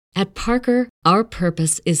At Parker, our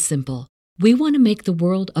purpose is simple. We want to make the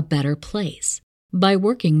world a better place by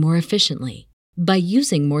working more efficiently, by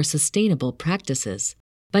using more sustainable practices,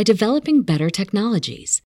 by developing better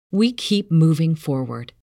technologies. We keep moving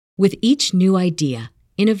forward. With each new idea,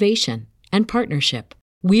 innovation, and partnership,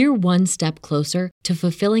 we're one step closer to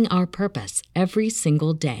fulfilling our purpose every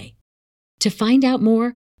single day. To find out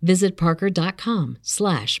more, visit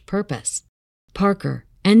parker.com/purpose. Parker,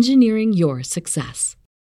 engineering your success.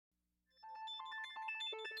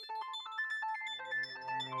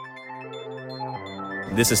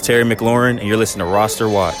 This is Terry McLaurin, and you're listening to Roster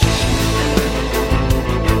Watch.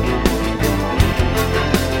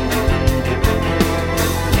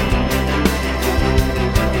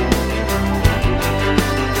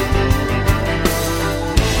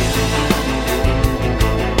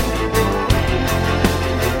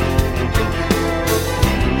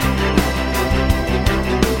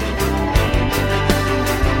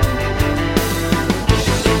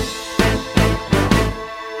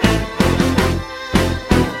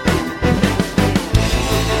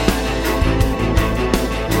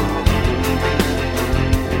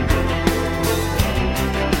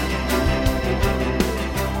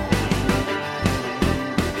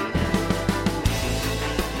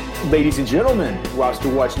 Ladies and gentlemen, Roster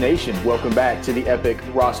Watch Nation, welcome back to the Epic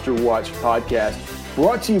Roster Watch podcast,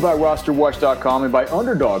 brought to you by rosterwatch.com and by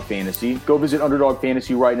Underdog Fantasy. Go visit Underdog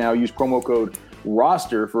Fantasy right now. Use promo code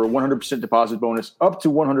ROSTER for a 100% deposit bonus up to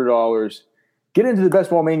 $100. Get into the Best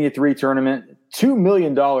Ball Mania 3 tournament, $2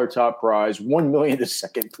 million top prize, $1 million to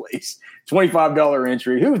second place, $25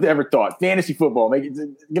 entry. Who'd ever thought fantasy football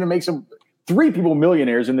going to make some 3 people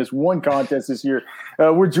millionaires in this one contest this year?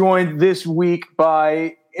 We're joined this week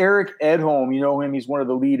by Eric Edholm. You know him. He's one of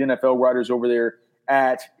the lead NFL writers over there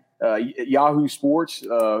at Yahoo Sports,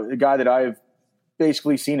 a guy that I've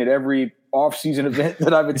basically seen at every off-season event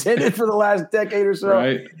that I've attended for the last decade or so.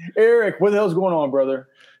 Right. Eric, what the hell's going on, brother?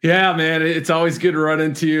 Yeah, man, it's always good to run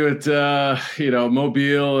into you at,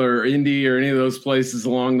 Mobile or Indy or any of those places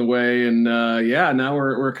along the way. And, now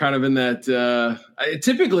we're kind of in that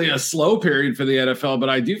typically a slow period for the NFL, but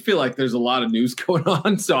I do feel like there's a lot of news going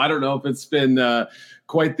on. So I don't know if it's been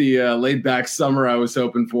quite the laid-back summer I was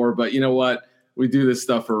hoping for. But you know what? We do this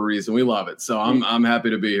stuff for a reason. We love it. So I'm happy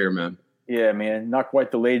to be here, man. Yeah, man. Not quite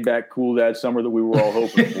the laid-back, cool dad summer that we were all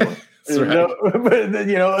hoping for. Right.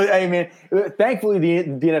 Thankfully the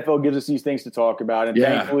NFL gives us these things to talk about. And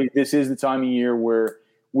thankfully this is the time of year where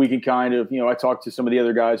we can kind of, I talk to some of the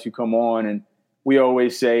other guys who come on, and we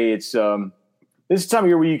always say it's this is the time of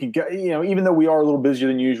year where you can, even though we are a little busier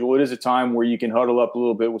than usual, it is a time where you can huddle up a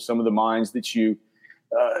little bit with some of the minds that you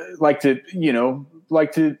like to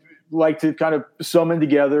kind of summon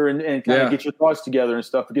together and kind of get your thoughts together and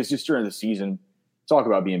stuff, because just during the season, talk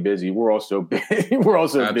about being busy. We're also busy.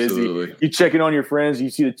 Busy. You check in on your friends. You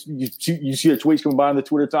see the tweets coming by on the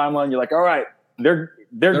Twitter timeline. You're like, all right, they're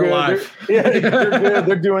good. Live. They're good.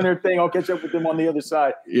 They're doing their thing. I'll catch up with them on the other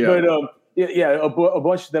side. Yeah. But a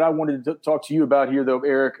bunch that I wanted to talk to you about here, though,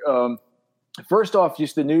 Eric. First off,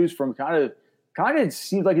 just the news from kind of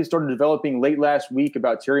seems like it started developing late last week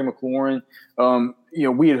about Terry McLaurin.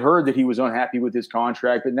 We had heard that he was unhappy with his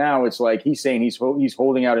contract, but now it's like he's saying he's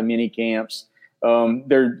holding out in mini camps.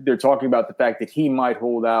 They're talking about the fact that he might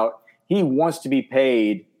hold out. He wants to be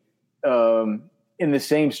paid in the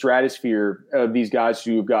same stratosphere of these guys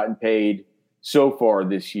who have gotten paid so far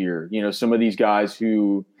this year. Some of these guys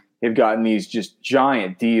who have gotten these just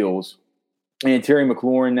giant deals. And Terry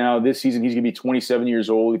McLaurin now this season, he's going to be 27 years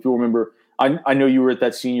old. If you remember, I know you were at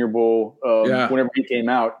that Senior Bowl whenever he came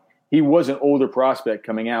out. He was an older prospect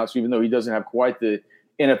coming out. So even though he doesn't have quite the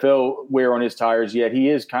NFL wear on his tires yet, he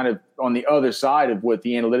is kind of on the other side of what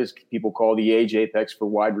the analytics people call the age apex for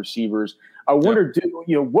wide receivers. I wonder,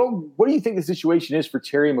 what do you think the situation is for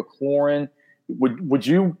Terry McLaurin? Would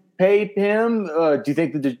you pay him? Do you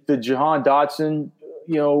think that the Jahan Dotson,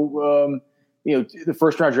 the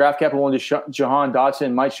first round draft capital on Jahan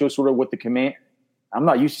Dotson might show sort of what the command? I'm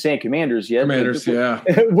not used to saying Commanders yet.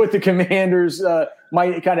 What the Commanders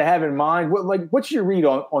might kind of have in mind. What's your read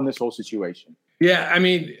on this whole situation? Yeah, I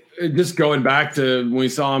mean, just going back to when we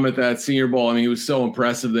saw him at that Senior Bowl, I mean, he was so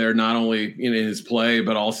impressive there, not only in his play,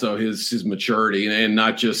 but also his maturity and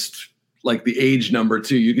not just like the age number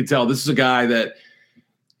too. You could tell this is a guy that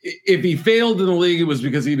if he failed in the league, it was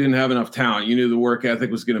because he didn't have enough talent. You knew the work ethic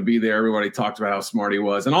was going to be there. Everybody talked about how smart he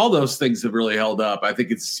was, and all those things have really held up. I think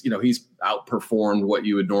it's, he's outperformed what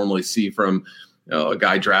you would normally see from a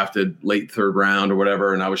guy drafted late third round or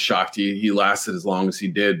whatever. And I was shocked he lasted as long as he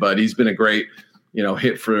did, but he's been a great,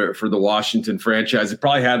 hit for the Washington franchise. He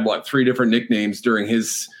probably had 3 different nicknames during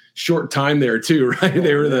his short time there too, right?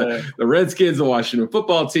 They were the Redskins, the Washington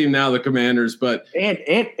football team, now the Commanders. But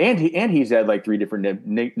and he's had like 3 different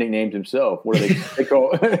nicknames himself. What do they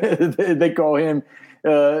call they call him?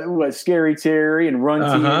 Scary Terry and Run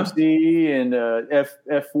TMC and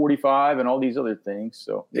F45 and all these other things.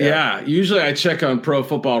 So usually I check on Pro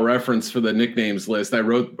Football Reference for the nicknames list. I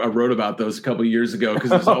wrote about those a couple of years ago because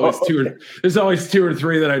there's always two or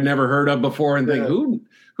three that I'd never heard of before, and think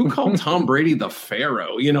who called Tom Brady the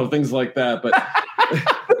Pharaoh, things like that. But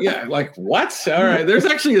yeah, like what? All right, there's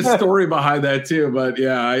actually a story behind that too. But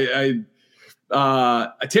yeah,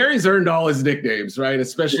 Terry's earned all his nicknames, right?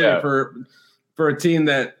 Especially for a team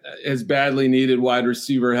that has badly needed wide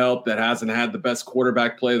receiver help, that hasn't had the best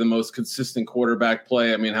quarterback play, the most consistent quarterback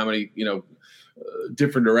play. I mean, how many,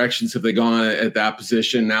 different directions have they gone at that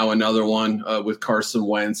position? Now another one with Carson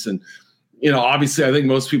Wentz. And, obviously I think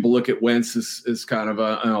most people look at Wentz as kind of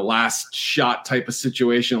a last shot type of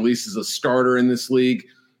situation, at least as a starter in this league.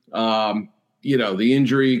 The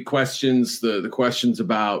injury questions, the questions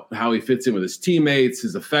about how he fits in with his teammates,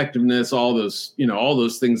 his effectiveness, all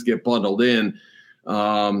those things get bundled in.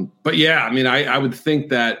 But yeah, I mean, I would think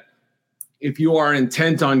that if you are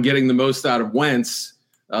intent on getting the most out of Wentz,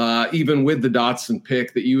 even with the Dotson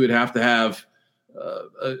pick, that you would have to have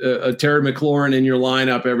a Terry McLaurin in your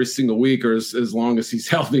lineup every single week, or as long as he's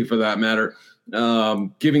healthy for that matter,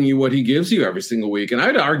 giving you what he gives you every single week. And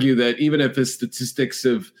I'd argue that even if his statistics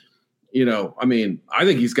have, I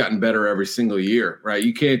think he's gotten better every single year, right?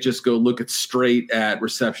 You can't just go look straight at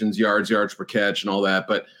receptions, yards per catch and all that.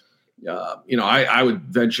 But, I would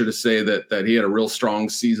venture to say that he had a real strong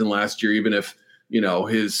season last year, even if,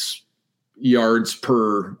 his yards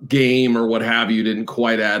per game or what have you didn't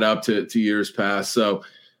quite add up to years past. So,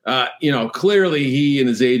 clearly he and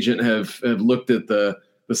his agent have looked at the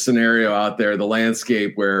scenario out there, the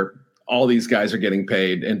landscape where all these guys are getting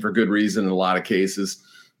paid, and for good reason in a lot of cases.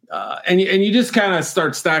 And you just kind of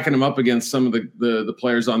start stacking him up against some of the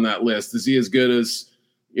players on that list. Is he as good as,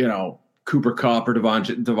 Cooper Kupp or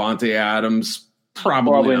Devontae Adams?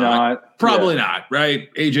 Probably not. Probably not,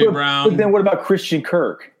 right? AJ Brown. But then what about Christian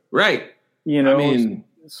Kirk? Right.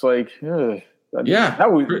 It's like,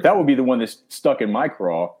 that would be the one that's stuck in my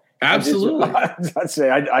craw. Absolutely. I'd say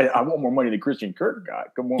I want more money than Christian Kirk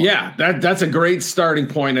got. Come on. Yeah, that's a great starting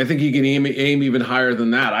point. I think he can aim even higher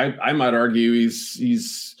than that. I might argue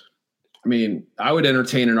he's. I would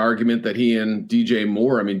entertain an argument that he and DJ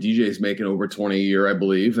Moore. DJ's making over 20 a year, I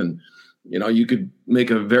believe, and you could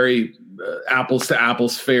make a very apples to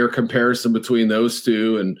apples fair comparison between those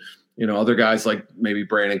two, and other guys like maybe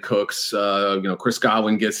Brandon Cooks. Chris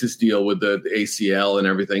Godwin gets his deal with the ACL and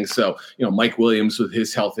everything. So Mike Williams with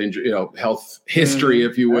his health injury, health history,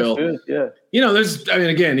 if you will. Yeah.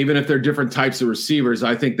 Again, even if they're different types of receivers,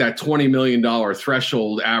 I think that $20 million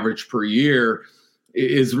threshold average per year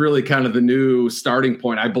is really kind of the new starting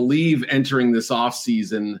point. I believe entering this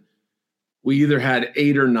offseason, we either had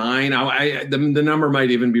 8 or 9. The number might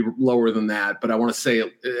even be lower than that, but I want to say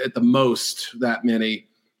at the most that many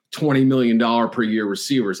 $20 million per year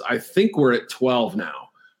receivers. I think we're at 12 now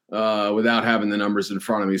without having the numbers in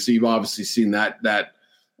front of me. So you've obviously seen that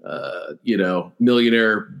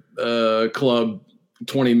millionaire club,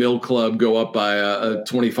 20 mil club go up by a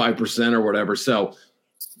 25% or whatever. So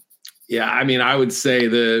yeah, I would say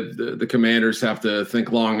the Commanders have to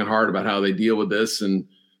think long and hard about how they deal with this and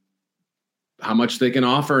how much they can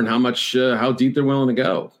offer and how deep they're willing to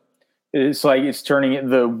go. It's like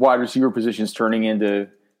the wide receiver position is turning into.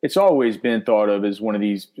 It's always been thought of as one of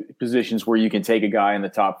these positions where you can take a guy in the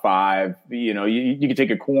top 5. You can take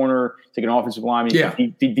a corner, take an offensive lineman,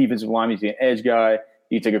 defensive lineman, you take an edge guy,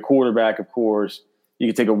 you can take a quarterback, of course, you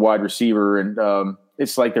can take a wide receiver, and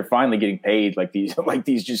it's like they're finally getting paid like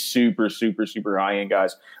these just super, super, super high end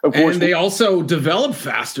guys. Of course, and they also develop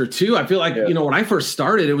faster too. I feel like when I first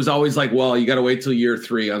started, it was always like, well, you got to wait till year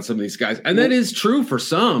 3 on some of these guys, and that is true for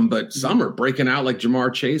some, but some are breaking out like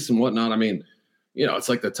Jamar Chase and whatnot. It's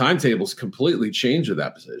like the timetables completely changed at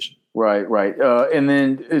that position. Right. And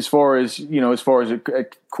then as far as a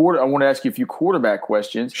quarter, I want to ask you a few quarterback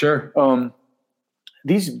questions. Sure.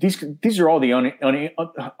 These are all the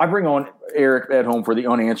I bring on Eric at home for the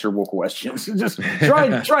unanswerable questions. Just try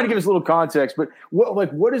to give us a little context. But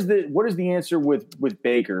what is the answer with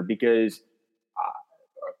Baker? Because,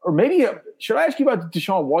 or maybe should I ask you about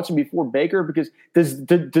Deshaun Watson before Baker? Because does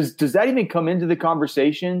that even come into the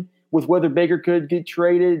conversation with whether Baker could get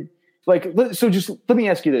traded? So just let me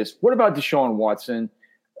ask you this. What about Deshaun Watson?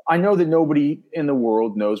 I know that nobody in the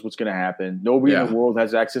world knows what's going to happen. Nobody in the world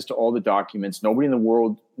has access to all the documents. Nobody in the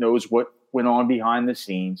world knows what went on behind the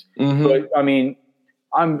scenes. Mm-hmm. But,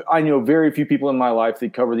 I know very few people in my life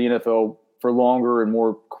that cover the NFL for longer and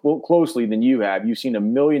more closely than you have. You've seen a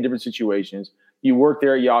million different situations. You work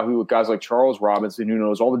there at Yahoo with guys like Charles Robinson, who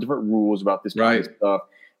knows all the different rules about this kind of stuff.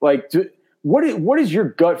 Like, what is your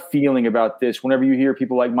gut feeling about this whenever you hear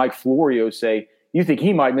people like Mike Florio say, you think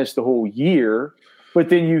he might miss the whole year, but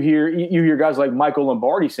then you hear guys like Michael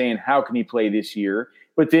Lombardi saying, how can he play this year?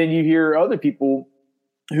 But then you hear other people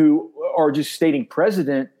who are just stating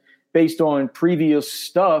precedent based on previous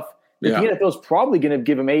stuff. The NFL's probably going to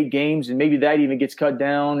give him 8 games, and maybe that even gets cut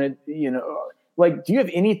down. And, like, do you have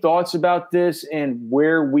any thoughts about this and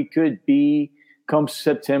where we could be come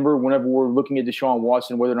September whenever we're looking at Deshaun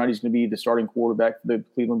Watson, whether or not he's going to be the starting quarterback for the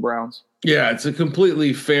Cleveland Browns? Yeah, it's a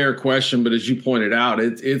completely fair question, but as you pointed out,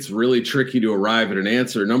 it's really tricky to arrive at an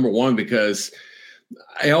answer. Number one, because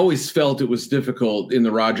I always felt it was difficult in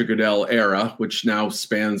the Roger Goodell era, which now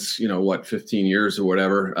spans, 15 years or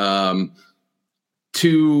whatever,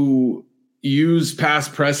 to use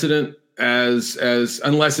past precedent as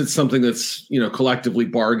unless it's something that's, collectively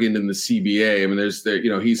bargained in the CBA. I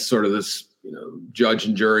mean, he's sort of this, judge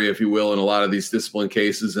and jury, if you will, in a lot of these discipline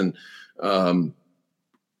cases. And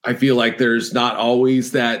I feel like there's not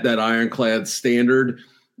always that ironclad standard,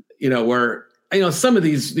 where, some of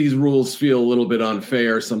these rules feel a little bit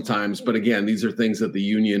unfair sometimes. But again, these are things that the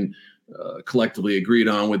union collectively agreed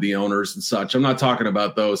on with the owners and such. I'm not talking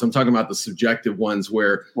about those. I'm talking about the subjective ones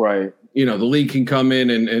where, the league can come in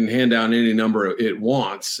and hand down any number it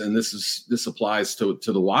wants. And this applies to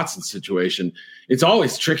the Watson situation. It's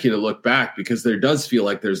always tricky to look back because there does feel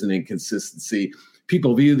like there's an inconsistency.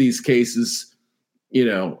 People view these cases,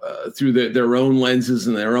 through their own lenses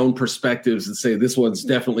and their own perspectives and say, this one's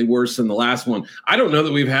definitely worse than the last one. I don't know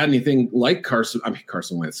that we've had anything like Carson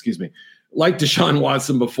Wentz, like Deshaun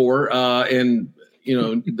Watson before. And,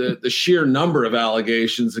 the sheer number of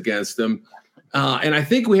allegations against him. And I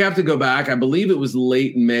think we have to go back. I believe it was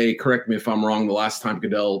late in May. Correct me if I'm wrong. The last time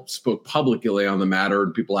Goodell spoke publicly on the matter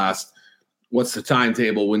and people asked, what's the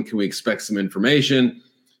timetable? When can we expect some information?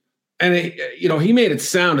 And, he made it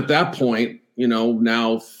sound at that point,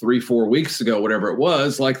 now 3-4 weeks ago, whatever it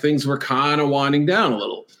was, like things were kind of winding down a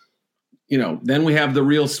little. Then we have the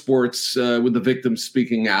Real Sports with the victims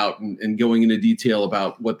speaking out and going into detail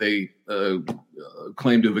about what they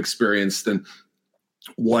claim to have experienced and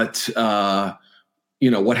what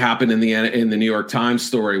happened in the New York Times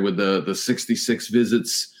story with the 66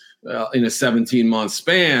 visits in a 17-month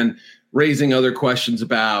span, raising other questions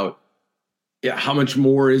about how much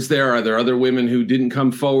more is there? Are there other women who didn't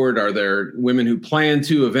come forward? Are there women who plan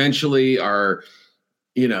to eventually?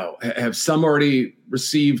 Have some already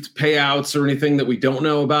received payouts or anything that we don't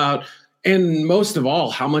know about? And most of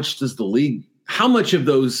all, how much of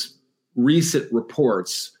those recent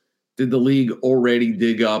reports did the league already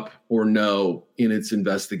dig up or know in its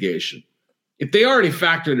investigation? If they already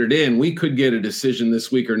factored it in, we could get a decision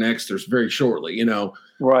this week or next or very shortly,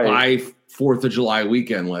 by 4th of July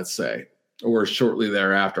weekend, let's say, or shortly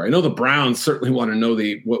thereafter. I know the Browns certainly want to know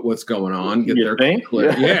what's going on. Get their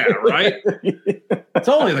clear. Yeah, right? It's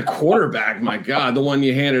only the quarterback, my God, the one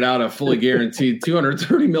you handed out a fully guaranteed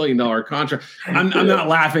 $230 million contract. I'm not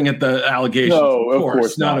laughing at the allegations, of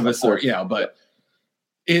course. None of us are. Yeah, but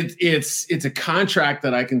it's a contract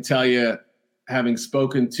that I can tell you, having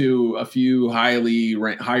spoken to a few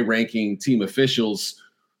high-ranking team officials.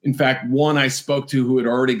 In fact, one I spoke to who had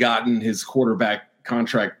already gotten his quarterback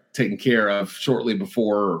contract taken care of shortly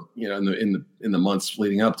before, in the months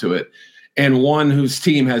leading up to it, and one whose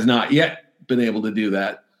team has not yet been able to do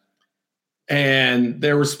that. And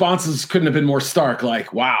their responses couldn't have been more stark.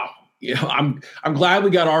 Like, wow, I'm glad we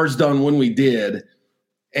got ours done when we did,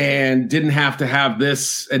 and didn't have to have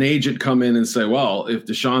an agent come in and say, well, if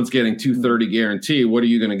Deshaun's getting $230 guarantee, what are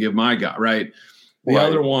you going to give my guy? Right. The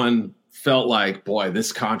other one felt like, boy,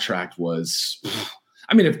 this contract was.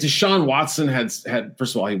 I mean, if Deshaun Watson had,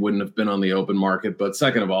 first of all, he wouldn't have been on the open market. But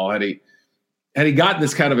second of all, had he gotten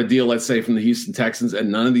this kind of a deal, let's say, from the Houston Texans,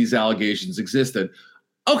 and none of these allegations existed,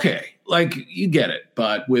 okay, like, you get it.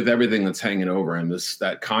 But with everything that's hanging over him,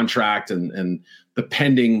 that contract and the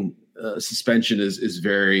pending suspension is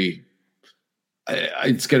very.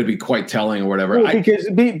 It's going to be quite telling or whatever. Well,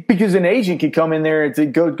 because an agent could come in there and to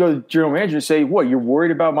go to general manager and say, what, you're worried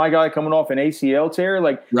about my guy coming off an ACL tear?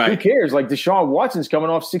 Like, Who cares? Like, Deshaun Watson's coming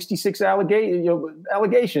off 66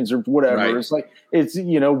 allegations or whatever. Right. It's like,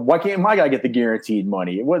 why can't my guy get the guaranteed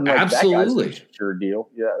money? It wasn't like absolutely that guy's sure deal.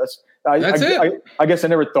 Yeah, that's it. I guess I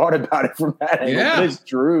never thought about it from that angle. Yeah. It's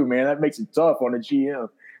true, man. That makes it tough on a GM.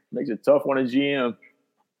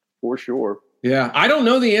 For sure. Yeah, I don't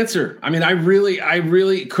know the answer. I mean,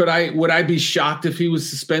 would I be shocked if he was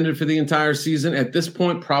suspended for the entire season? At this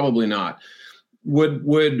point, probably not.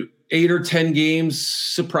 Would 8 or 10 games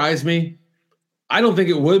surprise me? I don't think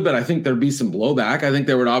it would, but I think there'd be some blowback. I think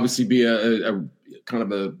there would obviously be a kind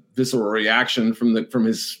of a visceral reaction from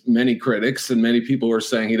his many critics, and many people were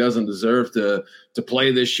saying he doesn't deserve to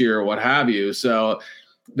play this year or what have you. So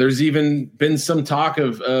there's even been some talk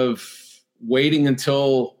of waiting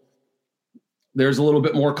until there's a little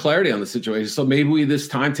bit more clarity on the situation. So maybe this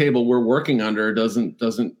timetable we're working under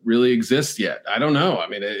doesn't really exist yet. I don't know. I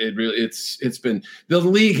mean, it's been, the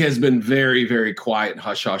league has been very, very quiet and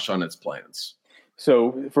hush hush on its plans.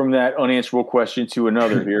 So from that unanswerable question to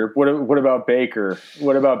another here, what about Baker?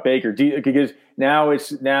 What about Baker? Because now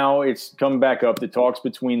it's come back up. The talks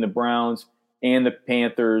between the Browns and the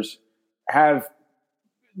Panthers have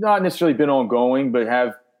not necessarily been ongoing, but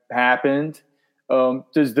have happened.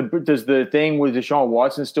 Does the thing with Deshaun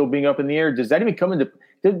Watson still being up in the air, does that even come into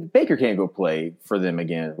 – Baker can't go play for them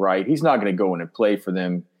again, right? He's not going to go in and play for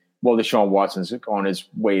them while Deshaun Watson's on his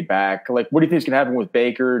way back. Like, what do you think is going to happen with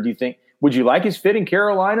Baker? Do you think – would you like his fit in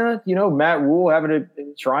Carolina? You know, Matt Rule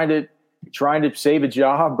trying to save a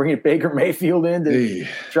job, bringing Baker Mayfield in to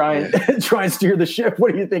try and steer the ship.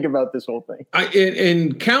 What do you think about this whole thing?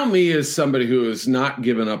 And count me as somebody who has not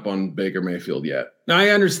given up on Baker Mayfield yet. Now, I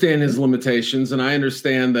understand his limitations, and I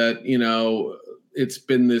understand that, you know, it's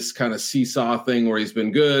been this kind of seesaw thing where he's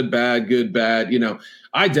been good, bad. You know,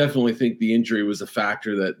 I definitely think the injury was a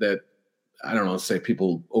factor that I don't know, say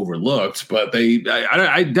people overlooked, but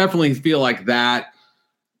I definitely feel like that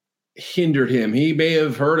hindered him. He may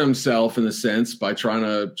have hurt himself in a sense by trying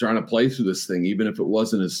to play through this thing, even if it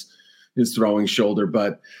wasn't his throwing shoulder.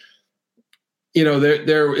 But you know,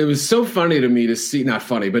 it was so funny to me to see, not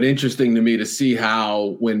funny, but interesting to me to see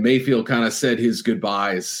how when Mayfield kind of said his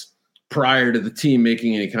goodbyes prior to the team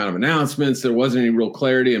making any kind of announcements, there wasn't any real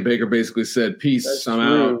clarity, and Baker basically said, "Peace, I'm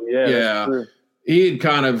out." Yeah. He had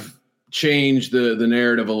kind of changed the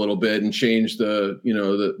narrative a little bit and changed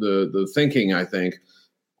the thinking, I think.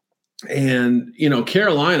 And, you know,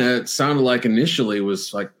 Carolina, it sounded like initially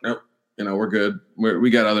was like, nope, you know, we're good. We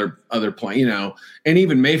got other plan, you know, and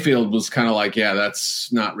even Mayfield was kind of like, yeah,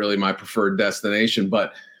 that's not really my preferred destination.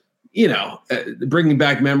 But, you know, bringing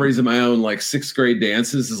back memories of my own like 6th grade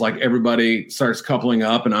dances is like everybody starts coupling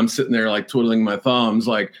up and I'm sitting there like twiddling my thumbs,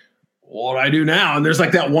 like, what do I do now? And there's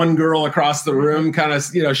like that one girl across the room kind of,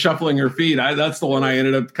 you know, shuffling her feet. That's the one I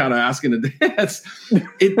ended up kind of asking to dance.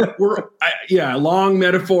 Long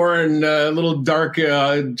metaphor and a little dark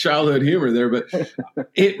childhood humor there. But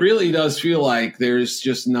it really does feel like there's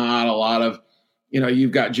just not a lot of, you know,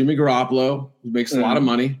 you've got Jimmy Garoppolo, who makes a lot of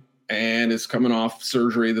money and is coming off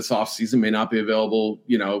surgery this offseason, may not be available,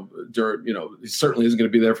 you know, he certainly isn't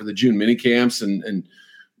going to be there for the June mini camps, and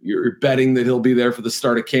you're betting that he'll be there for the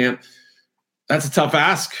start of camp. That's a tough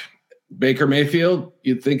ask. Baker Mayfield,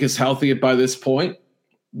 you'd think is healthy by this point,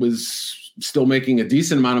 was still making a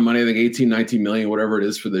decent amount of money, I think 18, 19 million, whatever it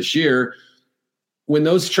is for this year. When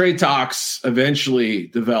those trade talks eventually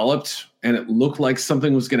developed and it looked like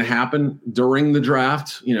something was going to happen during the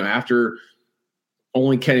draft, you know, after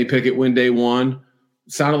only Kenny Pickett win day one,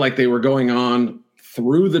 it sounded like they were going on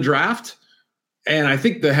through the draft. And I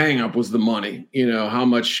think the hang up was the money. You know, how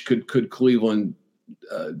much could Cleveland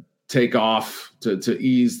take off to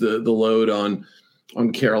ease the load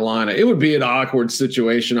on Carolina? It would be an awkward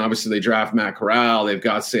situation. Obviously, they draft Matt Corral. They've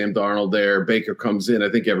got Sam Darnold there. Baker comes in. I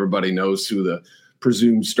think everybody knows who the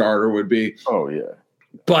presumed starter would be. Oh, yeah.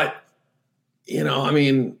 But, you know, I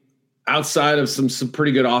mean, outside of some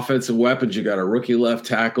pretty good offensive weapons, you got a rookie left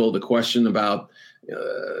tackle. The question about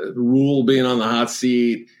Rule being on the hot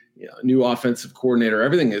seat, you know, new offensive coordinator,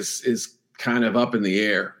 everything is kind of up in the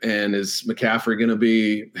air. And is McCaffrey going to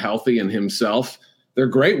be healthy and himself? They're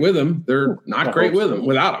great with him. They're not great with him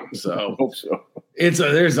without him. So, I hope so.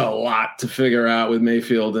 There's a lot to figure out with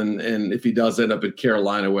Mayfield, and if he does end up at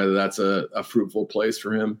Carolina, whether that's a fruitful place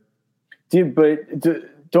for him.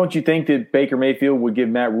 Don't you think that Baker Mayfield would give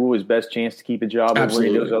Matt Rule his best chance to keep a job over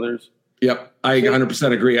any of those others? Yep, I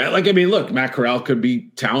 100% agree. Look, Matt Corral could be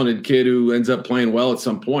a talented kid who ends up playing well at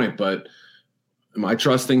some point, but am I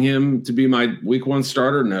trusting him to be my week one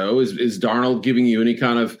starter? No. Is Darnold giving you any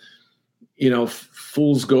kind of, you know,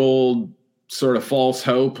 fool's gold sort of false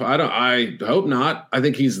hope? I hope not. I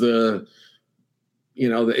think he's if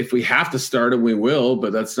we have to start him, we will,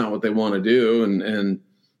 but that's not what they want to do. And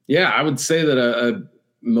yeah, I would say that a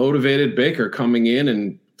motivated Baker coming in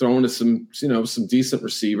and throwing to some decent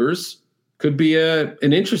receivers could be an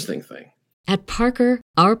interesting thing. At Parker,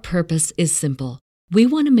 our purpose is simple. We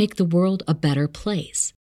want to make the world a better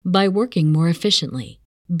place. By working more efficiently,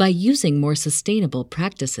 by using more sustainable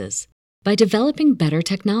practices, by developing better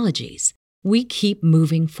technologies, we keep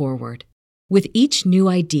moving forward. With each new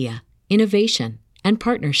idea, innovation, and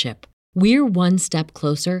partnership, we're one step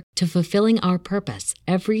closer to fulfilling our purpose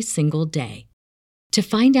every single day. To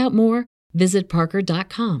find out more, visit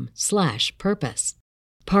parker.com/purpose.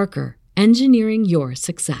 Parker, engineering your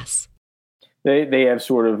success. They have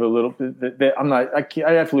sort of a little. I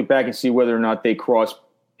have to look back and see whether or not they cross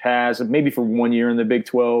paths. Maybe for 1 year in the Big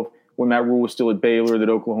 12 when Matt Rhule was still at Baylor, that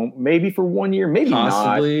Oklahoma. Maybe for 1 year, maybe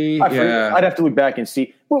possibly, not. Yeah. I'd have to look back and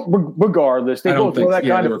see. Well, regardless, they both know that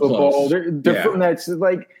kind of football. They're from that.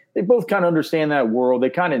 Like they both kind of understand that world. They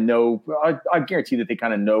kind of know. I guarantee that they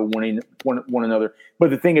kind of know one another.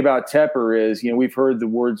 But the thing about Tepper is, we've heard the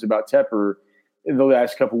words about Tepper in the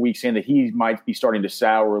last couple of weeks saying that he might be starting to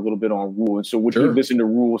sour a little bit on Rhule. And so would you listen to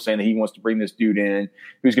Rhule saying that he wants to bring this dude in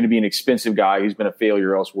who's going to be an expensive guy who's been a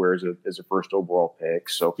failure elsewhere as a first overall pick?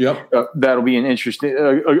 So that'll be an interesting,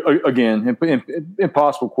 again,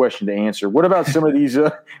 impossible question to answer. What about some of these?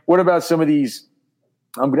 I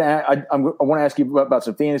want to ask you about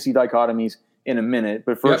some fantasy dichotomies in a minute.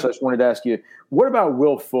 But first, I just wanted to ask you, what about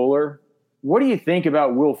Will Fuller? What do you think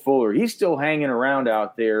about Will Fuller? He's still hanging around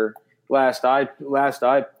out there. Last I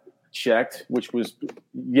checked, which was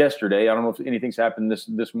yesterday. I don't know if anything's happened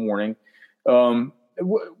this morning. What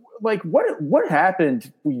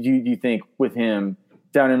happened? Do you think with him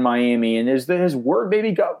down in Miami? And is that his work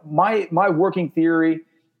maybe got my working theory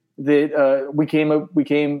that we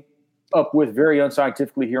came up with very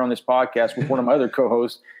unscientifically here on this podcast with one of my other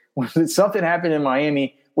co-hosts was that something happened in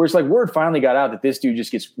Miami where it's like word finally got out that this dude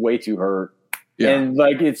just gets way too hurt. Yeah. And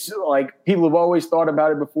it's like people have always thought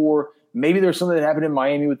about it before. Maybe there's something that happened in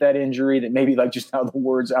Miami with that injury that maybe like just how the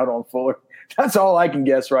word's out on Fuller. That's all I can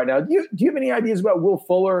guess right now. Do you have any ideas about Will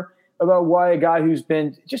Fuller, about why a guy who's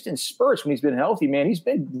been just in spurts when he's been healthy, man, he's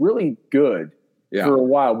been really good for a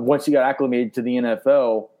while once he got acclimated to the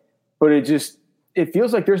NFL, but it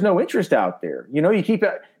feels like there's no interest out there.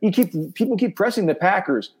 People keep pressing the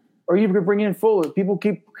Packers. Are you going to bring in Fuller? People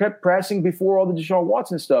kept pressing before all the Deshaun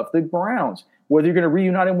Watson stuff, the Browns. Whether you're going to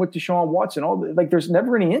reunite him with Deshaun Watson, there's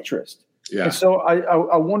never any interest. Yeah. And so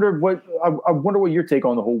I wonder what your take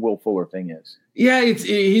on the whole Will Fuller thing is. Yeah,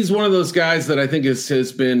 he's one of those guys that I think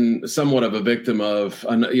has been somewhat of a victim of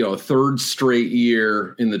a third straight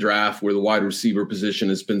year in the draft where the wide receiver position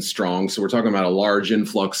has been strong. So we're talking about a large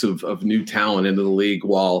influx of new talent into the league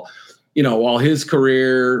while his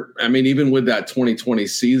career, I mean, even with that 2020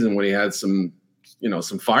 season when he had some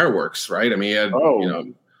fireworks, right? I mean, he had,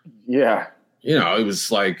 it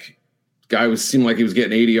was like guy seemed like he was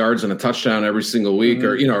getting 80 yards and a touchdown every single week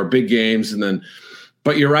or big games. And then,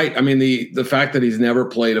 but you're right. I mean, the fact that he's never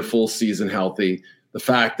played a full season healthy, the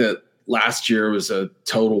fact that last year was a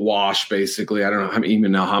total wash, basically. I don't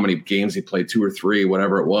know how many games he played, 2 or 3,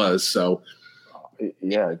 whatever it was. So,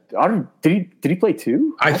 yeah. Did he play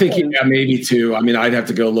 2? I think maybe 2. I mean, I'd have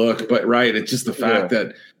to go look, but right. It's just the fact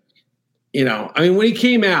that, when he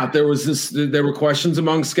came out, there were questions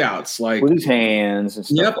among scouts like with his hands and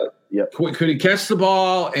stuff. Yep. Could he catch the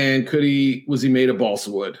ball and was he made of balsa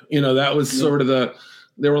wood? That was sort of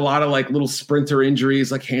there were a lot of like little sprinter injuries,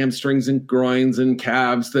 like hamstrings and groins and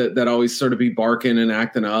calves that always sort of be barking and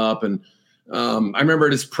acting up. And I remember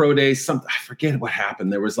at his pro day, I forget what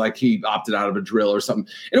happened. There was like, he opted out of a drill or something.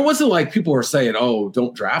 And it wasn't like people were saying, oh,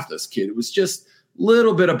 don't draft this kid. It was just a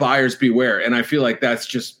little bit of buyers beware. And I feel like that's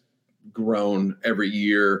just grown every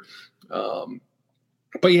year.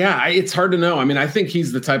 But yeah, it's hard to know. I mean, I think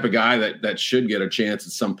he's the type of guy that should get a chance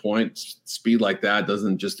at some point. Speed like that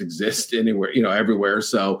doesn't just exist anywhere, everywhere.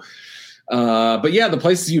 So, but yeah, the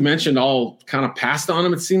places you mentioned all kind of passed on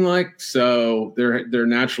him, it seemed like. So there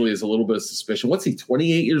naturally is a little bit of suspicion. What's he,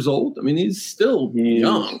 28 years old? I mean, he's still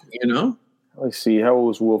young, Let's see. How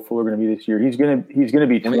old is Will Fuller going to be this year? He's going to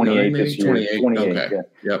be 28 this year. 28. Okay.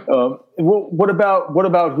 Yeah. Yep. What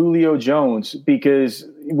about Julio Jones? Because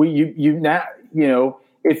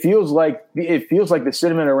it feels like the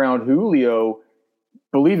sentiment around Julio,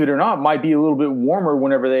 believe it or not, might be a little bit warmer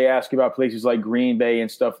whenever they ask about places like Green Bay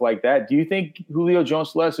and stuff like that. Do you think Julio Jones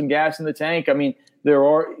still has some gas in the tank? I mean,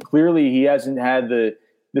 clearly he hasn't had the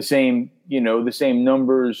same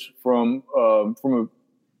numbers from a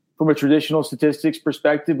traditional statistics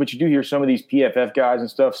perspective, but you do hear some of these PFF guys and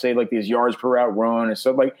stuff say like these yards per route run and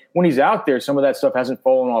stuff. Like when he's out there, some of that stuff hasn't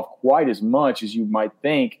fallen off quite as much as you might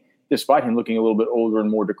think, despite him looking a little bit older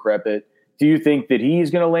and more decrepit. Do you think that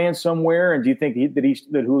he's going to land somewhere? And do you think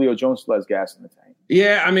that Julio Jones still has gas in the tank?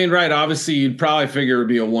 Yeah, I mean, right. Obviously, you'd probably figure it would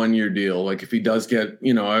be a 1-year deal. Like if he does get,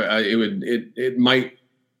 it might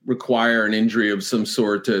require an injury of some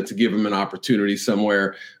sort to give him an opportunity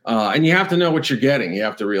somewhere. And you have to know what you're getting. You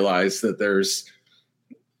have to realize that there's,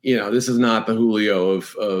 this is not the Julio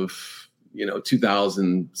of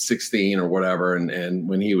 2016 or whatever. And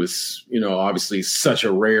when he was, obviously such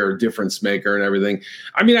a rare difference maker and everything.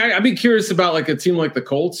 I mean, I'd be curious about like a team like the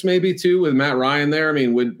Colts maybe too, with Matt Ryan there. I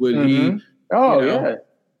mean, would he, yeah.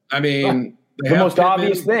 I mean, the most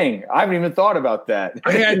obvious thing. I haven't even thought about that.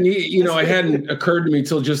 it hadn't occurred to me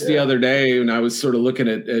till just the other day when I was sort of looking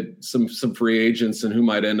at some free agents and who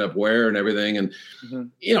might end up where and everything. And,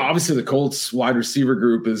 obviously the Colts wide receiver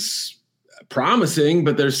group is promising,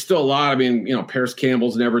 but there's still a lot. I mean, Paris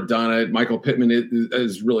Campbell's never done it. Michael Pittman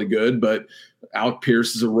is really good, but Alec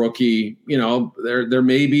Pierce is a rookie. There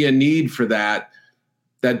may be a need for that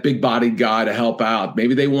big bodied guy to help out.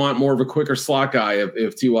 Maybe they want more of a quicker slot guy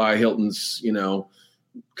if T.Y. Hilton's,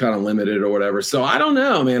 kind of limited or whatever. So I don't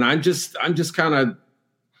know, man. I'm just kind of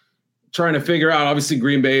trying to figure out. Obviously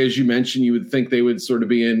Green Bay, as you mentioned, you would think they would sort of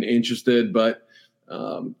be interested, but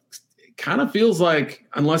it kind of feels like,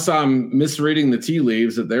 unless I'm misreading the tea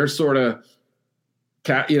leaves, that they're sort of,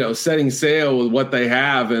 setting sail with what they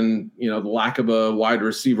have, and, the lack of a wide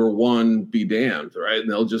receiver one be damned, right? And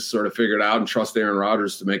they'll just sort of figure it out and trust Aaron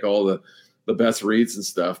Rodgers to make all the best reads and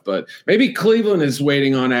stuff. But maybe Cleveland is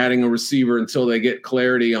waiting on adding a receiver until they get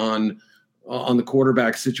clarity on the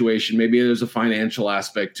quarterback situation. Maybe there's a financial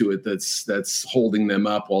aspect to it that's holding them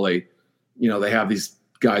up while they have these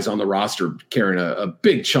guys on the roster carrying a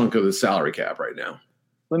big chunk of the salary cap right now.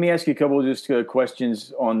 Let me ask you a couple of just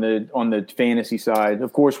questions on the fantasy side.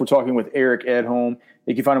 Of course, we're talking with Eric Edholm.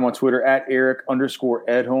 You can find him on Twitter at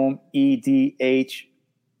Eric_Edholm,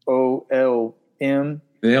 EDHOLM.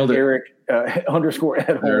 Nailed it. Eric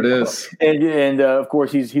 _Edholm. There it is. And of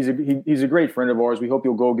course, he's a great friend of ours. We hope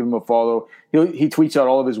you'll go give him a follow. He tweets out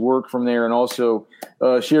all of his work from there, and also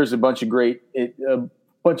shares a bunch of great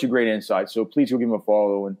insights. So please go give him a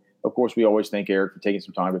follow. And of course, we always thank Eric for taking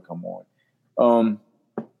some time to come on.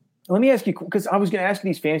 Let me ask you, because I was going to ask you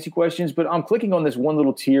these fantasy questions, but I'm clicking on this one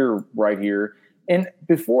little tier right here. And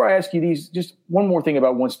before I ask you these, just one more thing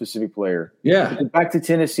about one specific player. Yeah. Back to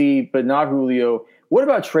Tennessee, but not Julio. What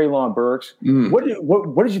about Treylon Burks? What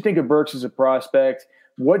did you think of Burks as a prospect?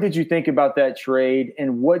 What did you think about that trade?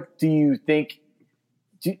 And what do you think?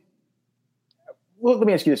 Well, let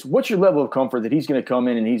me ask you this. What's your level of comfort that he's going to come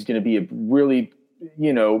in and he's going to be a really –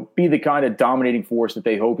 be the kind of dominating force that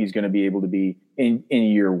they hope he's going to be able to be in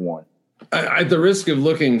year one? At the risk of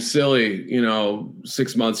looking silly,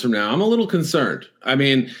 6 months from now, I'm a little concerned. I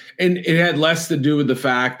mean, and it had less to do with the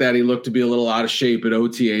fact that he looked to be a little out of shape at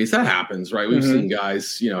OTAs. That happens, right? We've seen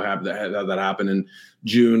guys, have that happen in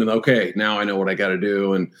June, and okay, now I know what I got to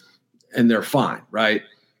do, and they're fine, right?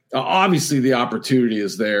 Obviously, the opportunity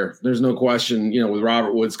is there. There's no question. With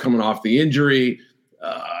Robert Woods coming off the injury.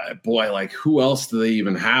 Like who else do they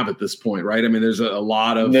even have at this point, right? I mean, there's a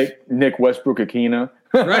lot of Nick Westbrook-Akina,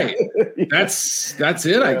 right? That's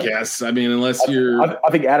it, I guess. I mean, unless you're,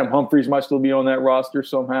 I think Adam Humphries might still be on that roster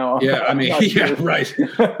somehow. Yeah, I mean, yeah, right.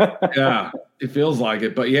 Yeah, it feels like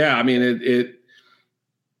it, but yeah, I mean, it.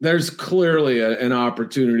 There's clearly an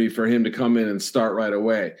opportunity for him to come in and start right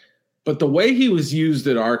away, but the way he was used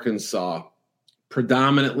at Arkansas.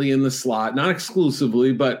 Predominantly in the slot, not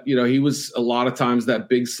exclusively, but he was a lot of times that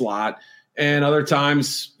big slot, and other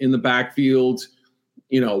times in the backfield,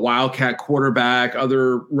 wildcat quarterback,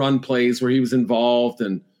 other run plays where he was involved.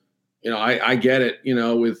 And I get it,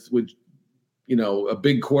 with a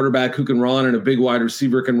big quarterback who can run and a big wide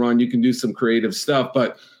receiver can run, you can do some creative stuff.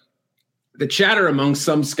 But the chatter among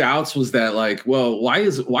some scouts was that like, well, why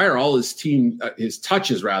are all his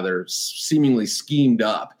touches rather seemingly schemed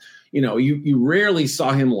up? You rarely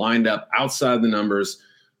saw him lined up outside the numbers,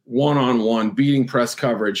 one-on-one, beating press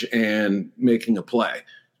coverage and making a play,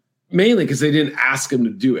 mainly because they didn't ask him to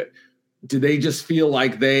do it. Did they just feel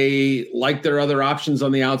like they liked their other options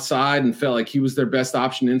on the outside and felt like he was their best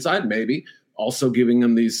option inside? Maybe. Also giving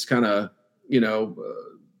them these kind of,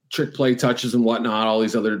 trick play touches and whatnot, all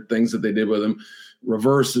these other things that they did with him,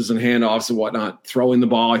 reverses and handoffs and whatnot, throwing the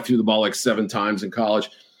ball. I threw the ball like 7 times in college.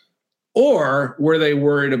 Or were they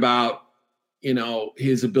worried about,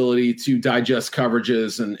 his ability to digest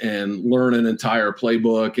coverages and learn an entire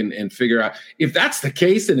playbook and figure out? If that's the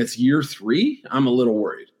case and it's year 3, I'm a little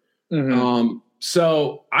worried.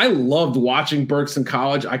 So I loved watching Burks in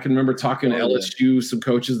college. I can remember talking to LSU, some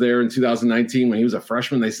coaches there in 2019 when he was a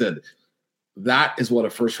freshman. They said, that is what a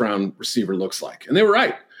first-round receiver looks like. And they were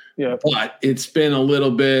right. Yeah. But it's been a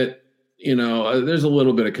little bit, there's a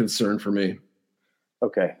little bit of concern for me.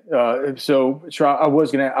 Okay, so I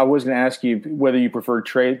was gonna ask you whether you prefer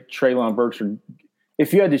Treylon Burks or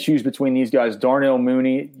if you had to choose between these guys, Darnell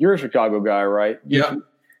Mooney, you're a Chicago guy, right? Yeah.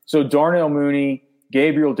 So Darnell Mooney,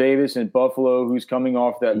 Gabriel Davis in Buffalo, who's coming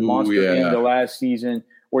off that monster end of last season,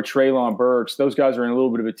 or Treylon Burks, those guys are in a little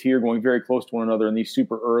bit of a tier, going very close to one another in these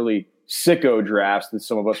super early sicko drafts that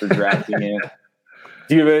some of us are drafting in.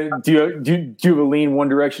 Do you have a lean one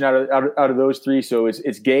direction out of those three? So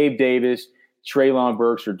it's Gabe Davis, Treylon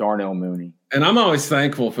Burks, or Darnell Mooney. And I'm always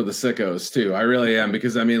thankful for the sickos too. I really am,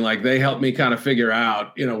 because I mean, like, they help me kind of figure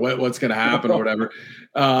out, what's going to happen or whatever.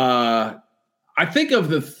 I think of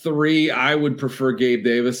the three, I would prefer Gabe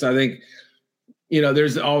Davis. I think,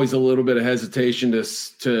 there's always a little bit of hesitation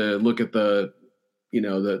to look at the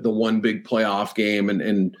one big playoff game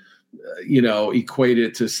and equate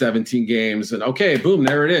it to 17 games and okay, boom,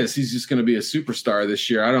 there it is. He's just going to be a superstar this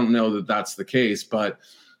year. I don't know that that's the case, but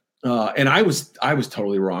and I was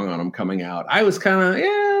totally wrong on him coming out. I was kind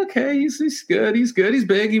of, okay, he's good. He's good. He's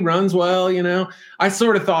big. He runs well. I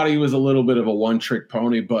sort of thought he was a little bit of a one-trick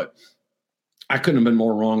pony, but I couldn't have been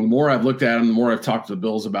more wrong. The more I've looked at him, the more I've talked to the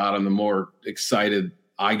Bills about him, the more excited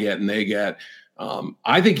I get and they get.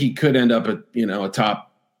 I think he could end up at, a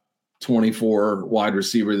top 24 wide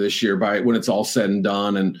receiver this year when it's all said and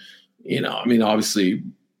done. And, obviously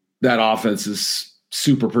that offense is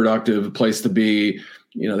super productive, a place to be.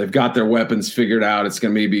 They've got their weapons figured out. It's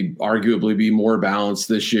going to maybe arguably be more balanced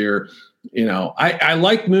this year. I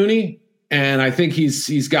like Mooney, and I think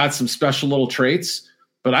he's got some special little traits,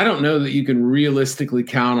 but I don't know that you can realistically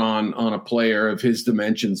count on a player of his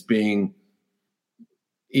dimensions being,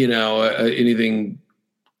 anything.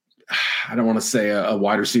 I don't want to say a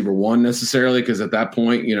wide receiver one necessarily, because at that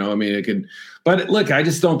point, it could. But look, I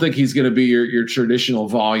just don't think he's going to be your traditional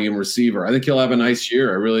volume receiver. I think he'll have a nice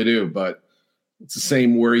year. I really do. But it's the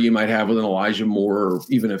same worry you might have with an Elijah Moore, or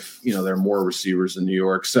even if, there are more receivers in New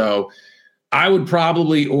York. So I would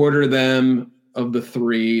probably order them of the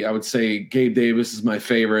three. I would say Gabe Davis is my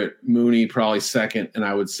favorite, Mooney probably second. And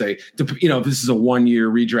I would say, if this is a 1-year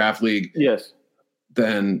redraft league. Yes.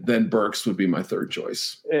 Then Burks would be my third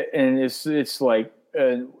choice. And it's like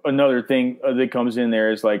another thing that comes in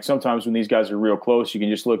there is like sometimes when these guys are real close, you can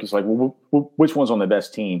just look. It's like, well, which one's on the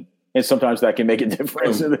best team? And sometimes that can make a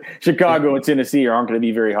difference. Chicago and Tennessee aren't going to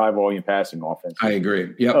be very high volume passing offense. I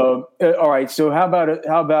agree. Yep. All right. So how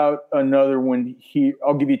about another one?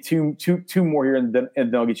 I'll give you two more here, and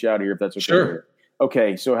then I'll get you out of here if that's okay. Sure.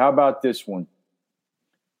 Okay. So how about this one?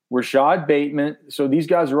 Rashad Bateman. So these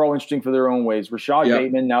guys are all interesting for their own ways. Rashad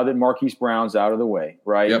Bateman, now that Marquise Brown's out of the way,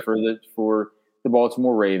 right? Yep. For the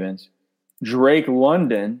Baltimore Ravens. Drake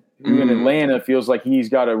London, who in Atlanta feels like he's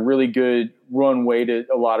got a really good runway to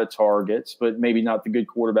a lot of targets, but maybe not the good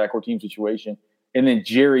quarterback or team situation. And then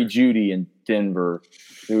Jerry Jeudy in Denver,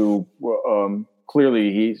 who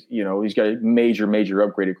clearly he's got a major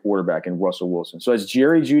upgraded quarterback in Russell Wilson. So it's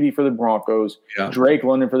Jerry Jeudy for the Broncos, Drake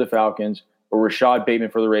London for the Falcons, or Rashad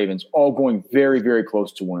Bateman for the Ravens, all going very, very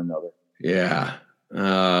close to one another. Yeah.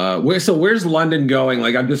 Where's London going?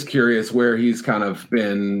 Like, I'm just curious where he's kind of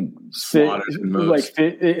been slotted in most.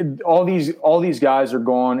 All these guys are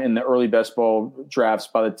gone in the early best ball drafts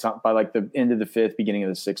by the end of the 5th, beginning of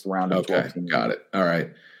the 6th round. Okay, got it. All right.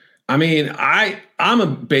 I mean, I'm a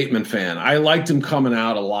Bateman fan. I liked him coming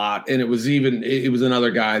out a lot, and it was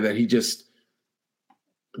another guy that he just.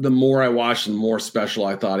 The more I watched, the more special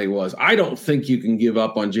I thought he was. I don't think you can give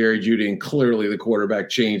up on Jerry Jeudy, and clearly the quarterback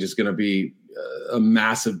change is going to be a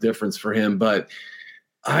massive difference for him. But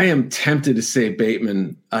I am tempted to say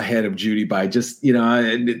Bateman ahead of Jeudy by just,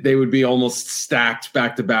 they would be almost stacked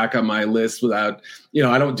back to back on my list without,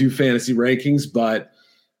 I don't do fantasy rankings, but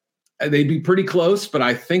they'd be pretty close. But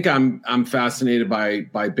I think I'm fascinated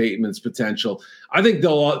by Bateman's potential. I think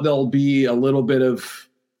there'll be a little bit of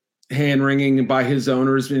hand-wringing by his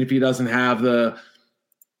owners, and if he doesn't have the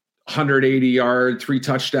 180-yard,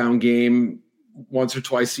 3-touchdown game once or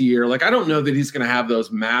twice a year, like I don't know that he's going to have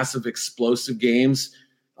those massive explosive games.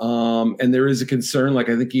 And there is a concern. Like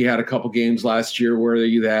I think he had a couple games last year where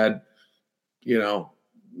you had,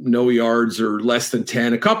 no yards or less than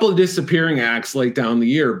 10, a couple of disappearing acts late down the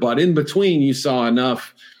year, but in between you saw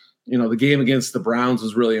enough. The game against the Browns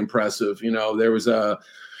was really impressive. There was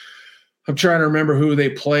I'm trying to remember who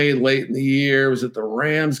they played late in the year. Was it the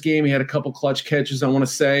Rams game? He had a couple clutch catches, I want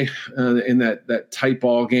to say, in that tight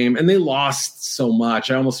ball game. And they lost so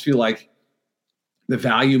much. I almost feel like the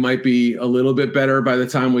value might be a little bit better by the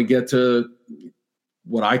time we get to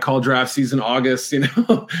what I call draft season, August,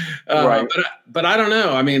 Right. But I don't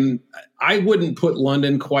know. I mean, I wouldn't put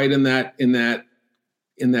London quite in that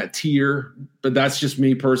tier, but that's just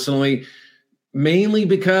me personally, mainly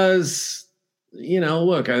because –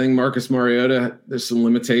 look, I think Marcus Mariota, there's some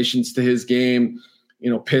limitations to his game.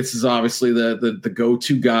 Pitts is obviously the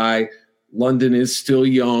go-to guy. London is still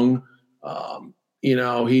young.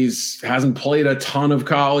 He's hasn't played a ton of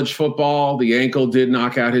college football. The ankle did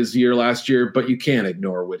knock out his year last year, but you can't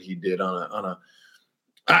ignore what he did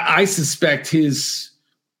I suspect his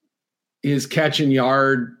catch and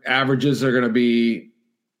yard averages are going to be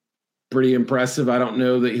pretty impressive. I don't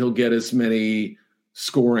know that he'll get as many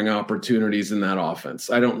scoring opportunities in that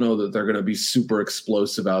offense. I don't know that they're going to be super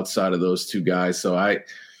explosive outside of those two guys. So I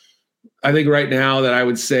think right now that I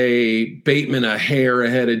would say Bateman a hair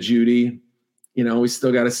ahead of Jeudy. We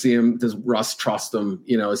still got to see him. Does Russ trust him?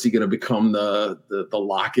 Is he going to become the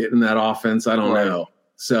Lockett in that offense? I don't know.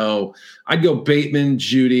 So I'd go Bateman,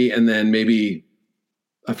 Jeudy, and then maybe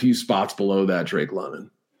a few spots below that, Drake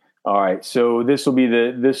London. All right. So this will be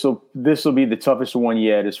the toughest one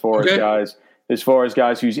yet as far as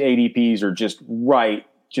guys whose ADPs are just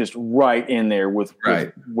right in there with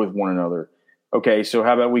one another. Okay. So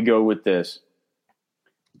how about we go with this?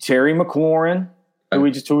 Terry McLaurin, who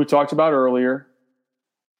we talked about earlier.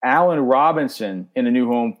 Allen Robinson in a new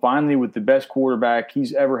home, finally with the best quarterback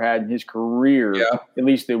he's ever had in his career, at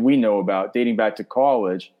least that we know about, dating back to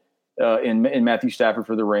college, in Matthew Stafford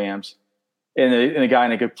for the Rams, and a guy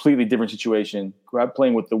in a completely different situation,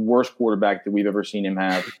 playing with the worst quarterback that we've ever seen him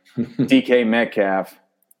have, DK Metcalf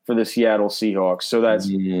for the Seattle Seahawks. So that's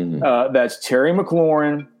Terry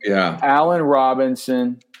McLaurin, Allen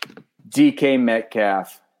Robinson, DK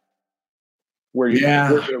Metcalf. Where does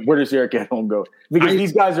Eric Edholm go? Because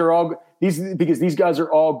these guys are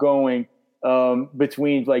all going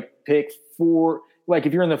between like pick 4. Like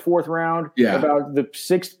if you're in the 4th round, about the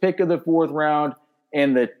 6th pick of the 4th round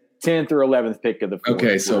and the 10th or 11th pick of the 4th round.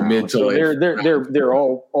 Okay, so mid to late. They're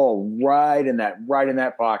all right in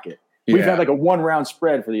that pocket. Yeah. We've had like a 1-round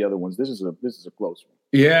spread for the other ones. This is a close one.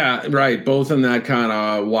 Yeah, right. Both in that kind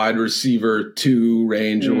of wide receiver 2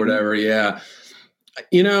 range or whatever. Yeah.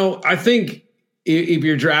 I think if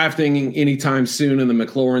you're drafting anytime soon and the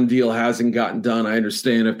McLaurin deal hasn't gotten done, I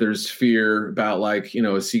understand if there's fear about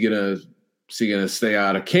is he gonna stay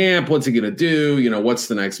out of camp? What's he gonna do? What's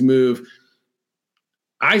the next move?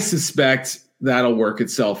 I suspect that'll work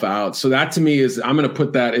itself out. So that to me is, I'm going to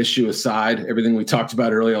put that issue aside. Everything we talked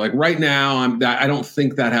about earlier, like right now, I don't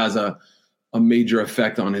think that has a major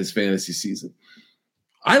effect on his fantasy season.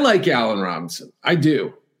 I like Allen Robinson. I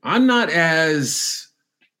do. I'm not as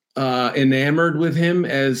enamored with him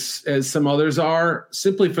as some others are,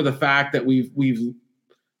 simply for the fact that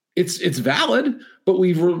it's valid, but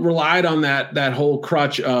we've relied on that whole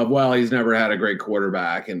crutch of, well, he's never had a great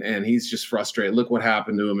quarterback and he's just frustrated. Look what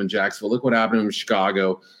happened to him in Jacksonville. Look what happened to him in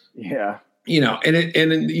Chicago. Yeah. And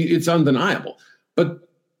it's undeniable. But,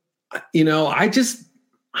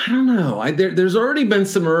 I don't know. There's already been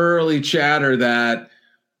some early chatter that,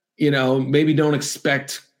 maybe don't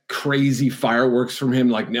expect crazy fireworks from him.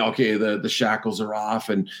 Like, okay, the shackles are off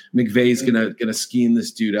and McVay's gonna scheme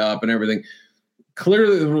this dude up and everything.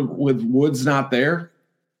 Clearly, with Woods not there,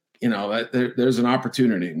 there's an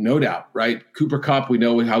opportunity, no doubt, right? Cooper Kupp, we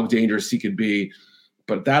know how dangerous he could be,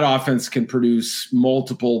 but that offense can produce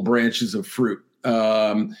multiple branches of fruit.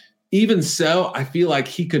 Even so, I feel like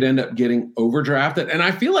he could end up getting overdrafted, and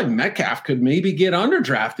I feel like Metcalf could maybe get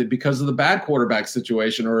underdrafted because of the bad quarterback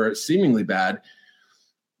situation, or seemingly bad.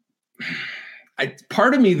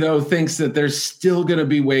 Part of me, though, thinks that there's still going to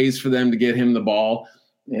be ways for them to get him the ball.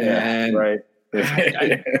 Yeah, right.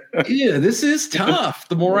 This is tough.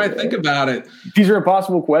 The more I think about it, these are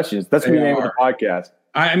impossible questions. That's the name of the podcast.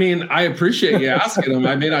 I appreciate you asking them.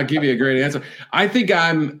 I may not give you a great answer. I think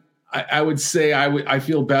I would say I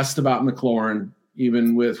feel best about McLaurin,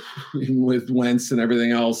 even with Wentz and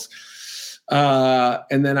everything else.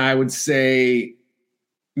 And then I would say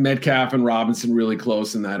Metcalf and Robinson really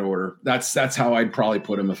close in that order. That's how I'd probably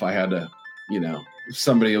put him if I had to, if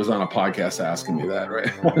somebody was on a podcast asking me that,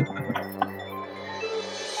 right?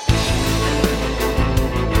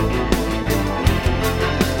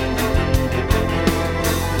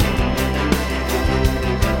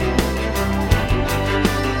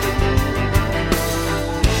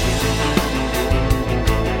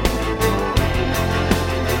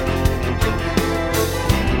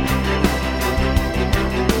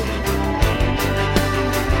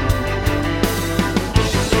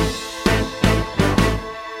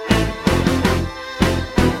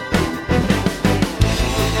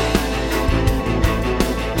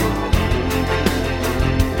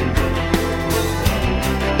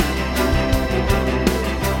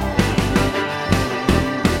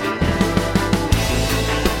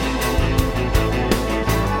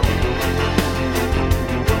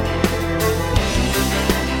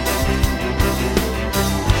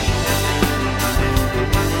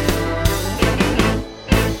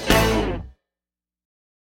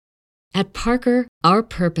 At Parker, our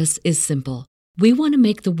purpose is simple. We want to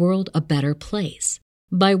make the world a better place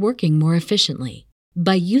by working more efficiently,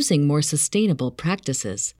 by using more sustainable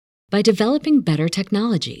practices, by developing better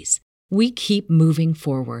technologies. We keep moving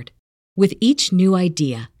forward. With each new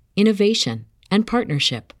idea, innovation, and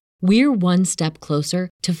partnership, we're one step closer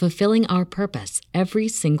to fulfilling our purpose every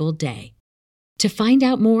single day. To find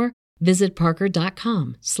out more, visit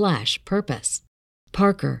parker.com/purpose.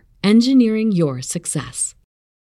 Parker, engineering your success.